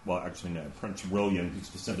 Prince William, who's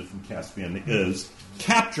descended from Caspian, is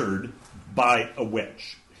captured by a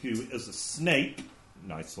witch who is a snake.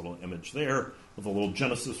 Nice little image there with a little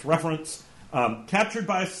Genesis reference. Captured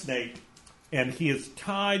by a snake, and he is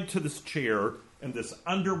tied to this chair in this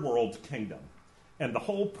underworld kingdom. And the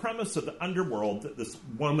whole premise of the underworld that this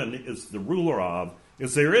woman is the ruler of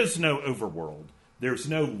is there is no overworld. There's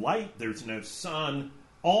no light. There's no sun.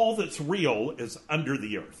 All that's real is under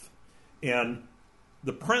the earth. And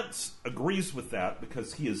the prince agrees with that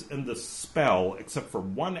because he is in this spell except for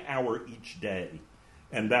 1 hour each day.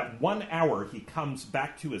 And that 1 hour he comes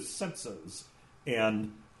back to his senses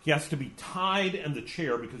and he has to be tied in the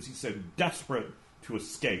chair because he's so desperate to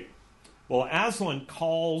escape. Well, Aslan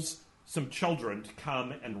calls some children to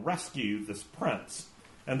come and rescue this prince.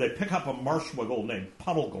 And they pick up a marshwiggle named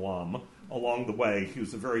Puddleglum along the way,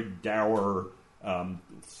 who's a very dour,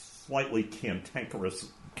 slightly cantankerous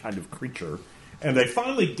kind of creature. And they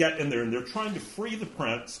finally get in there, and they're trying to free the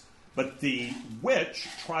prince, but the witch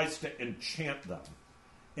tries to enchant them.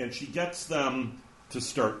 And she gets them to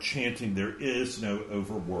start chanting, there is no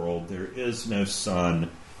overworld, there is no sun.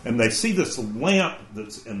 And they see this lamp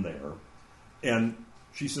that's in there. And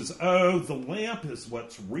she says, oh, the lamp is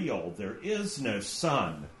what's real. There is no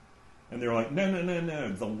sun. And they're like,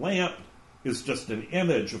 no. The lamp is just an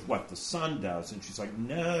image of what the sun does. And she's like,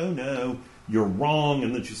 no, you're wrong.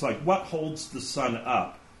 And then she's like, what holds the sun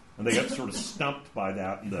up? And they get sort of stumped by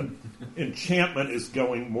that. And the enchantment is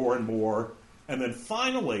going more and more. And then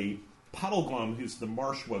finally, Puddleglum, who's the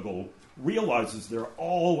marshwiggle, realizes they're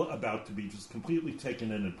all about to be just completely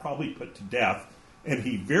taken in and probably put to death. And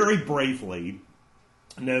he very bravely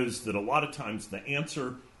knows that a lot of times the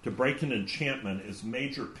answer to break an enchantment is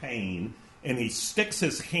major pain, and he sticks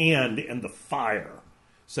his hand in the fire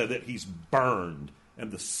so that he's burned.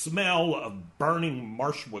 And the smell of burning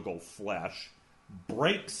marshwiggle flesh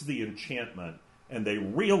breaks the enchantment, and they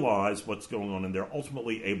realize what's going on, and they're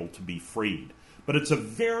ultimately able to be freed. But it's a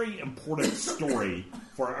very important story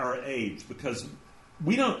for our age because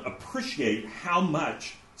we don't appreciate how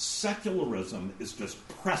much secularism is just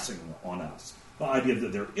pressing on us. The idea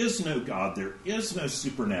that there is no God, there is no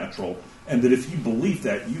supernatural, and that if you believe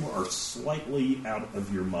that, you are slightly out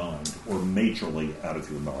of your mind or majorly out of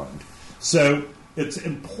your mind. So it's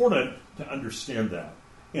important to understand that.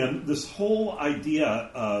 And this whole idea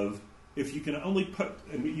of if you can only put,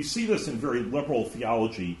 and you see this in very liberal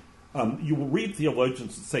theology, you will read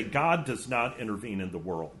theologians that say God does not intervene in the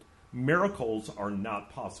world. miracles are not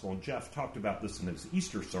possible. And Jeff talked about this in his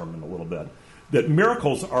Easter sermon a little bit, that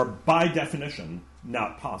miracles are by definition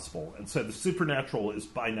not possible. And so the supernatural is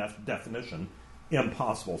by definition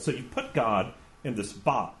impossible. So you put God in this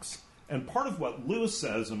box. And part of what Lewis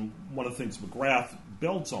says, and one of the things McGrath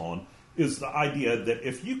builds on, is the idea that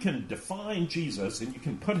if you can define Jesus and you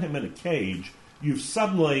can put him in a cage, you've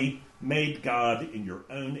suddenly made God in your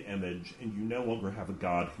own image, and you no longer have a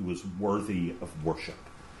God who is worthy of worship.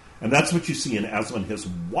 And that's what you see in Aslan. His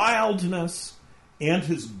wildness and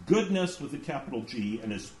his goodness with a capital G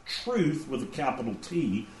and his truth with a capital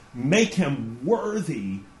T make him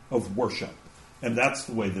worthy of worship. And that's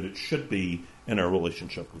the way that it should be in our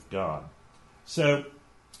relationship with God. So,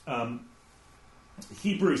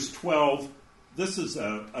 Hebrews 12, this is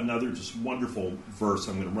another just wonderful verse.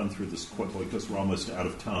 I'm going to run through this quickly because we're almost out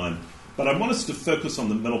of time. But I want us to focus on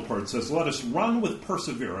the middle part. It says, let us run with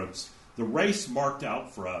perseverance the race marked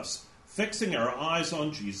out for us, fixing our eyes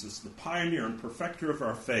on Jesus, the pioneer and perfecter of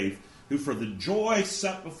our faith, who for the joy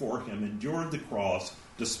set before him endured the cross,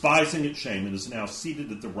 despising its shame, and is now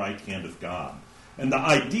seated at the right hand of God. And the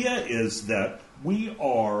idea is that we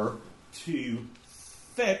are to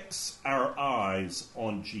fix our eyes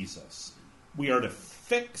on Jesus. We are to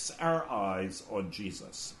fix our eyes on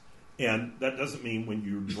Jesus. And that doesn't mean when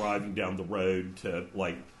you're driving down the road to,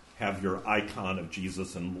 have your icon of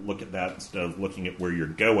Jesus and look at that instead of looking at where you're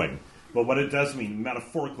going. But what it does mean,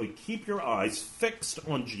 metaphorically, keep your eyes fixed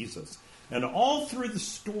on Jesus. And all through the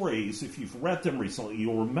stories, if you've read them recently,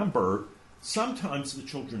 you'll remember sometimes the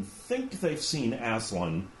children think they've seen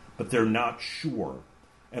Aslan, but they're not sure.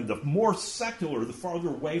 And the more secular, the farther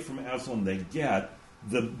away from Aslan they get,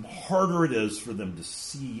 the harder it is for them to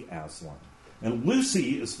see Aslan. And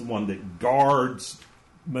Lucy is the one that guards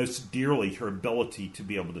most dearly her ability to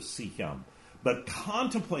be able to see him. But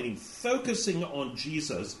contemplating, focusing on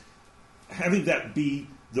Jesus, having that be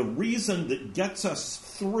the reason that gets us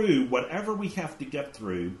through whatever we have to get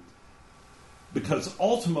through, because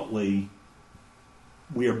ultimately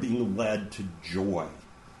we are being led to joy.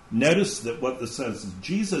 Notice that what this says is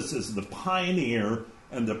Jesus is the pioneer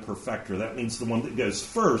and the perfecter. That means the one that goes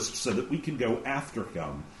first so that we can go after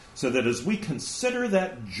him. So that as we consider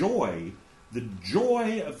that joy, the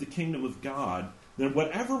joy of the kingdom of God, then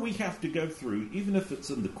whatever we have to go through, even if it's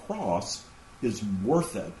in the cross, is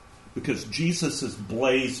worth it because Jesus has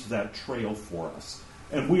blazed that trail for us.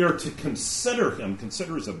 And we are to consider him.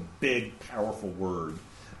 Consider is a big, powerful word.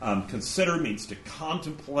 Consider means to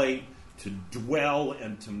contemplate, to dwell,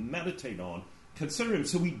 and to meditate on. Consider him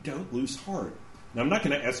so we don't lose heart. Now, I'm not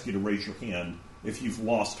going to ask you to raise your hand if you've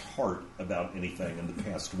lost heart about anything in the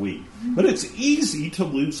past week. But it's easy to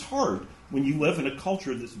lose heart when you live in a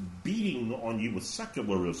culture that's beating on you with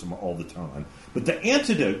secularism all the time. But the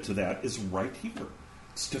antidote to that is right here.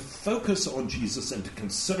 It's to focus on Jesus and to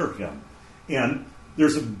consider him. And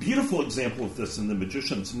there's a beautiful example of this in The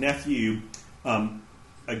Magician's Nephew.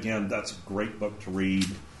 Again, that's a great book to read.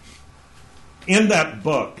 In that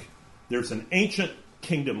book, there's an ancient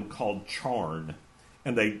kingdom called Charn.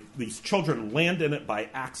 And these children land in it by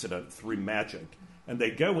accident through magic. And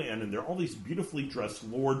they go in, and there are all these beautifully dressed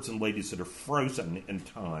lords and ladies that are frozen in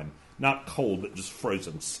time. Not cold, but just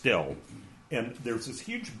frozen still. And there's this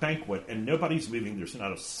huge banquet, and nobody's moving. There's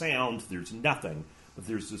not a sound. There's nothing. But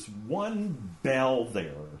there's this one bell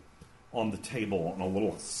there on the table on a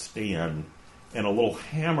little stand, and a little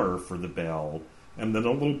hammer for the bell, and then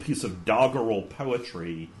a little piece of doggerel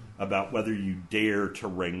poetry about whether you dare to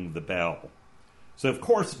ring the bell. So, of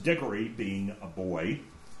course, Diggory, being a boy,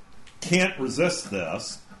 can't resist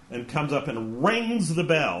this and comes up and rings the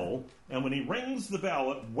bell. And when he rings the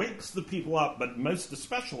bell, it wakes the people up, but most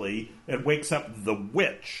especially, it wakes up the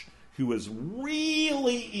witch, who is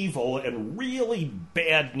really evil and really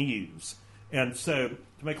bad news. And so,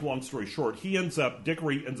 to make a long story short,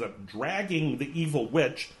 Diggory ends up dragging the evil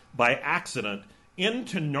witch by accident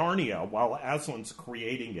into Narnia while Aslan's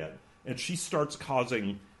creating it. And she starts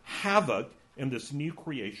causing havoc in this new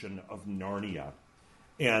creation of Narnia.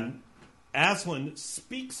 And Aslan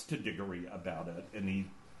speaks to Diggory about it, and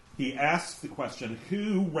he asks the question,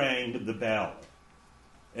 who rang the bell?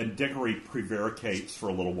 And Diggory prevaricates for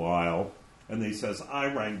a little while, and then he says,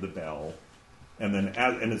 I rang the bell. And then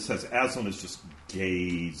it says Aslan is just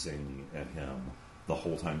gazing at him the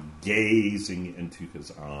whole time, gazing into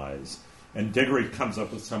his eyes. And Diggory comes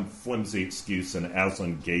up with some flimsy excuse, and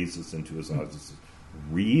Aslan gazes into his eyes and says,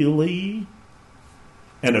 really?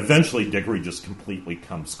 And eventually Diggory just completely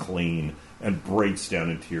comes clean and breaks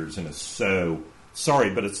down in tears and is so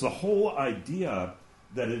sorry. But it's the whole idea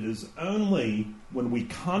that it is only when we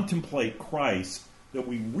contemplate Christ that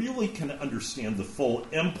we really can understand the full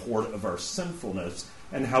import of our sinfulness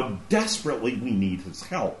and how desperately we need his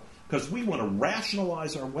help, because we want to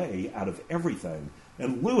rationalize our way out of everything.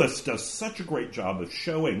 And Lewis does such a great job of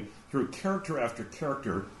showing through character after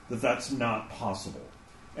character that that's not possible.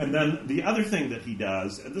 And then the other thing that he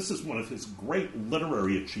does, and this is one of his great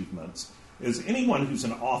literary achievements, is anyone who's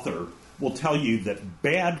an author will tell you that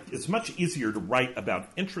it's much easier to write about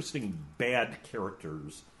interesting bad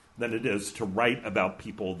characters than it is to write about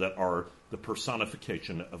people that are the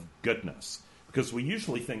personification of goodness. Because we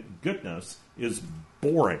usually think goodness is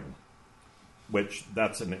boring, which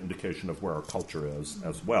that's an indication of where our culture is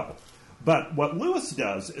as well. But what Lewis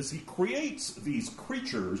does is he creates these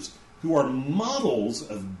creatures who are models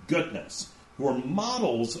of goodness, who are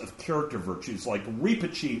models of character virtues, like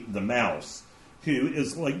Reepicheep the mouse, who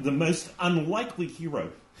is like the most unlikely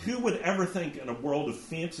hero. Who would ever think in a world of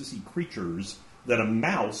fantasy creatures that a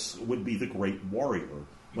mouse would be the great warrior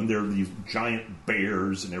when there are these giant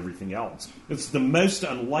bears and everything else? It's the most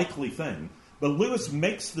unlikely thing. But Lewis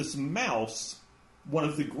makes this mouse one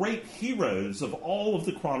of the great heroes of all of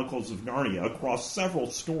the Chronicles of Narnia across several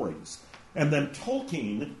stories. And then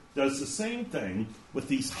Tolkien does the same thing with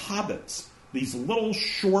these hobbits, these little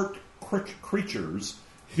short creatures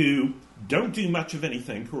who don't do much of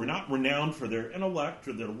anything, who are not renowned for their intellect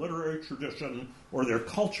or their literary tradition or their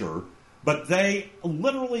culture, but they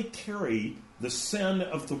literally carry the sin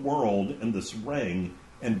of the world in this ring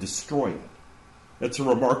and destroy it. It's a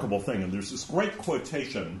remarkable thing. And there's this great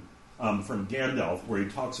quotation from Gandalf where he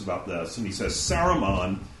talks about this, and he says,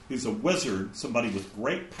 Saruman, who's a wizard, somebody with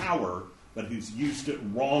great power, but who's used it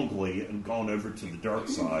wrongly and gone over to the dark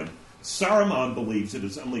side, Saruman believes it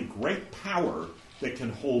is only great power that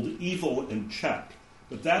can hold evil in check.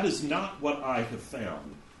 But that is not what I have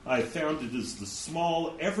found. I have found it is the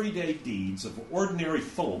small, everyday deeds of ordinary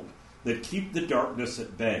folk that keep the darkness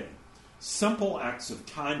at bay. Simple acts of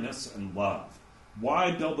kindness and love.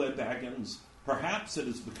 Why Bilbo Baggins? Perhaps it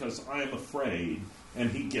is because I am afraid, and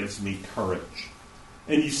he gives me courage.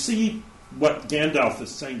 And you see what Gandalf is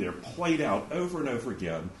saying there played out over and over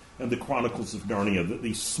again in the Chronicles of Narnia, that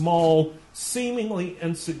these small, seemingly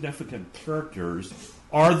insignificant characters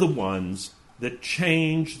are the ones that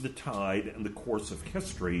change the tide and the course of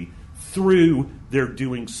history through their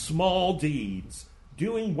doing small deeds,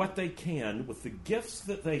 doing what they can with the gifts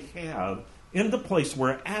that they have in the place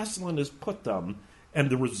where Aslan has put them. And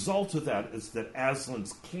the result of that is that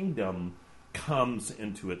Aslan's kingdom comes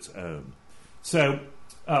into its own. So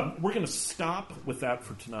we're going to stop with that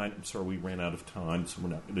for tonight. I'm sorry we ran out of time, so we're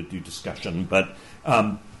not going to do discussion. But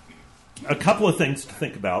a couple of things to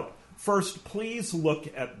think about. First, please look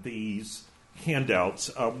at these handouts.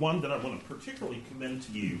 One that I want to particularly commend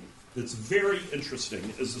to you that's very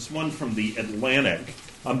interesting is this one from The Atlantic.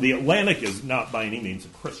 The Atlantic is not by any means a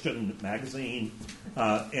Christian magazine.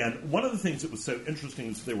 And one of the things that was so interesting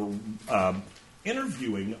is they were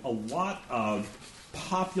interviewing a lot of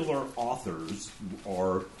popular authors who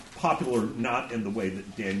are popular not in the way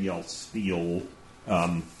that Danielle Steele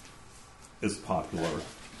is popular.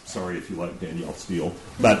 Sorry if you like Danielle Steele,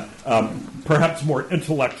 but perhaps more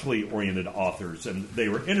intellectually oriented authors. And they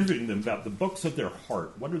were interviewing them about the books of their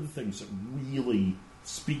heart. What are the things that really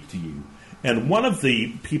speak to you? And one of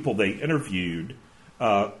the people they interviewed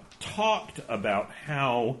talked about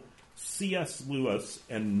how C.S. Lewis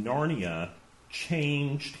and Narnia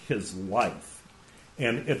changed his life.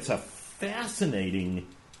 And it's a fascinating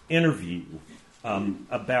interview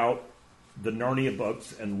about the Narnia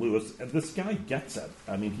books and Lewis. And this guy gets it.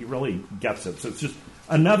 I mean, he really gets it. So it's just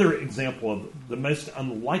another example of the most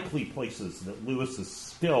unlikely places that Lewis is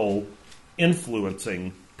still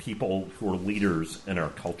influencing people who are leaders in our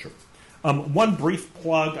culture. One brief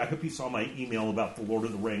plug. I hope you saw my email about the Lord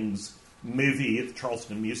of the Rings movie at the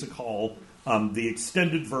Charleston Music Hall. The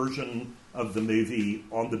extended version of the movie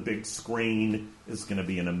on the big screen is going to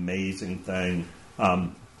be an amazing thing.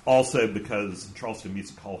 Also, because Charleston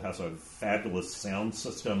Music Hall has a fabulous sound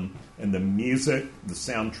system, and the music, the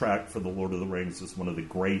soundtrack for The Lord of the Rings is one of the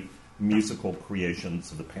great musical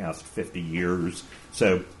creations of the past 50 years.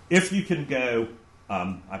 So if you can go,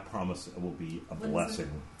 I promise it will be a blessing.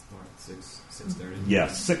 6:30.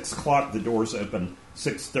 Yes, 6 o'clock, the doors open.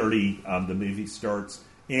 6:30, the movie starts.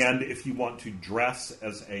 And if you want to dress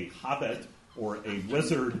as a hobbit or a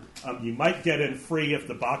wizard, you might get in free if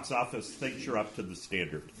the box office thinks you're up to the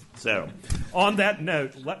standard. So, on that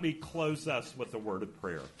note, let me close us with a word of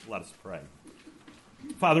prayer. Let us pray.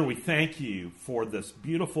 Father, we thank you for this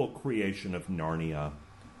beautiful creation of Narnia.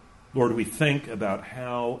 Lord, we think about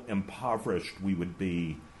how impoverished we would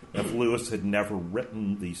be if Lewis had never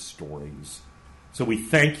written these stories. So we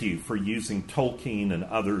thank you for using Tolkien and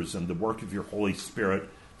others and the work of your Holy Spirit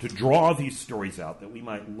to draw these stories out, that we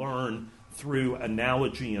might learn through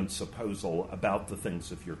analogy and supposal about the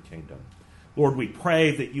things of your kingdom. Lord, we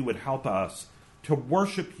pray that you would help us to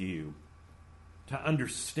worship you, to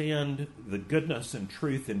understand the goodness and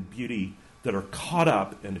truth and beauty that are caught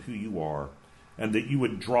up in who you are, and that you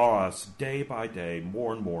would draw us day by day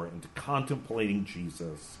more and more into contemplating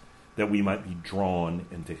Jesus, that we might be drawn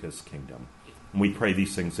into his kingdom. And we pray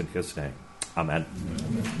these things in his name. Amen.